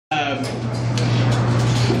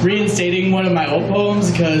reinstating one of my old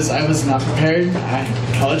poems because I was not prepared. I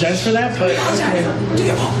apologize for that, but okay.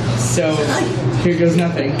 So, here goes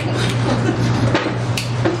nothing.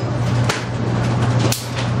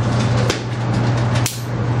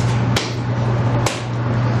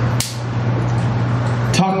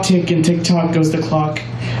 Talk, tick, and tick-tock goes the clock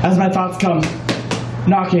as my thoughts come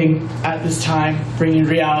knocking at this time, bringing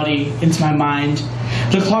reality into my mind.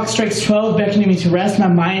 The clock strikes 12, beckoning me to rest. My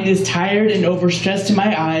mind is tired and overstressed in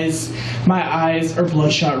my eyes. My eyes are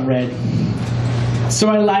bloodshot red. So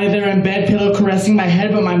I lie there in bed, pillow caressing my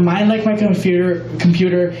head, but my mind, like my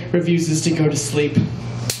computer, refuses to go to sleep.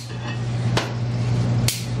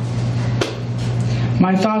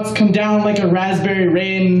 My thoughts come down like a raspberry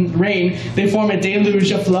rain. They form a deluge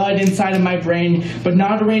of flood inside of my brain, but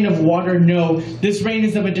not a rain of water, no. This rain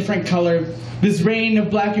is of a different color. This rain of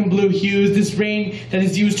black and blue hues, this rain that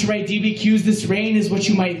is used to write DBQs, this rain is what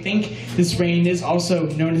you might think. This rain is also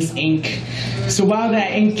known as ink. So while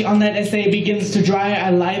that ink on that essay begins to dry, I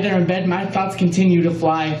lie there in bed, my thoughts continue to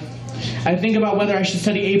fly. I think about whether I should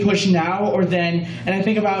study A-push now or then, and I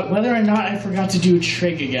think about whether or not I forgot to do a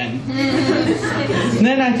trig again. And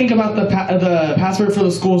then I think about the password for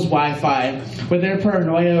the school's Wi-Fi. With their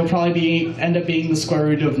paranoia, will probably end up being the square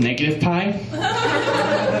root of negative pi.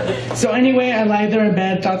 So anyway, I lie there in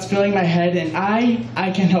bed, thoughts filling my head, and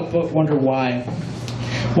I can't help but wonder why.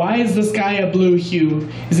 Why is the sky a blue hue?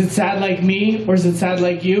 Is it sad like me, or is it sad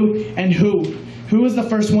like you? And who? Who was the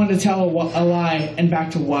first one to tell a lie, and back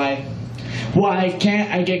to why? Why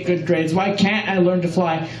can't I get good grades? Why can't I learn to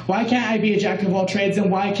fly? Why can't I be a jack of all trades,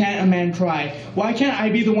 and why can't a man cry? Why can't I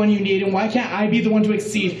be the one you need, and why can't I be the one to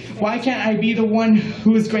exceed? Why can't I be the one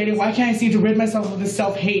who is great, and why can't I seem to rid myself of this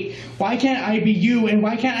self-hate? Why can't I be you, and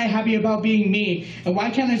why can't I be happy about being me? And why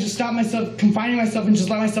can't I just stop myself, confining myself, and just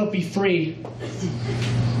let myself be free?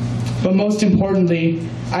 But most importantly,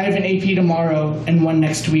 I have an AP tomorrow and one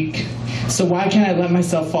next week. So why can't I let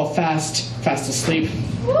myself fall fast asleep?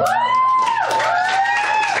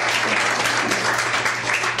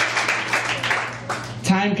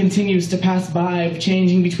 Time continues to pass by,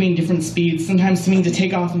 changing between different speeds, sometimes seeming to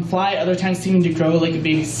take off and fly, other times seeming to grow like a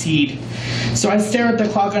baby seed. So I stare at the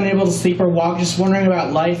clock, unable to sleep or walk, just wondering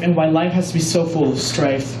about life and why life has to be so full of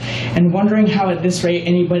strife, and wondering how at this rate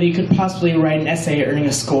anybody could possibly write an essay earning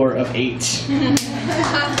a score of 8.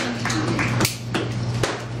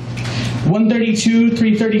 132,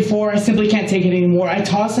 334, I simply can't take it anymore. I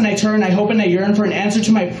toss and I turn, I hope and I yearn for an answer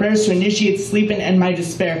to my prayers to initiate sleep and end my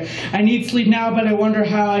despair. I need sleep now, but I wonder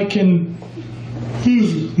how I can...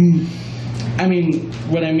 I mean,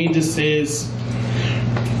 what I mean to say is...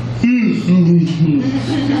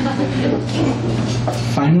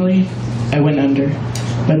 Finally, I went under.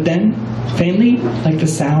 But then, faintly, like the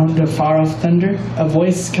sound of far-off thunder, a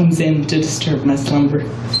voice comes in to disturb my slumber.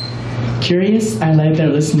 Curious, I lay there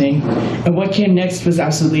listening, and what came next was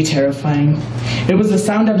absolutely terrifying. It was the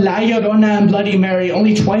sound of La Llorona and Bloody Mary,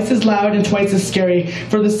 only twice as loud and twice as scary,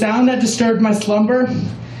 for the sound that disturbed my slumber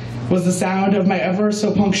was the sound of my ever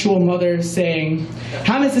so punctual mother saying,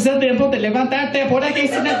 "James, es el tiempo de levantarte, por aquí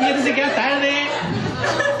si no tienes que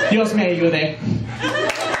tarde." Dios me ayude.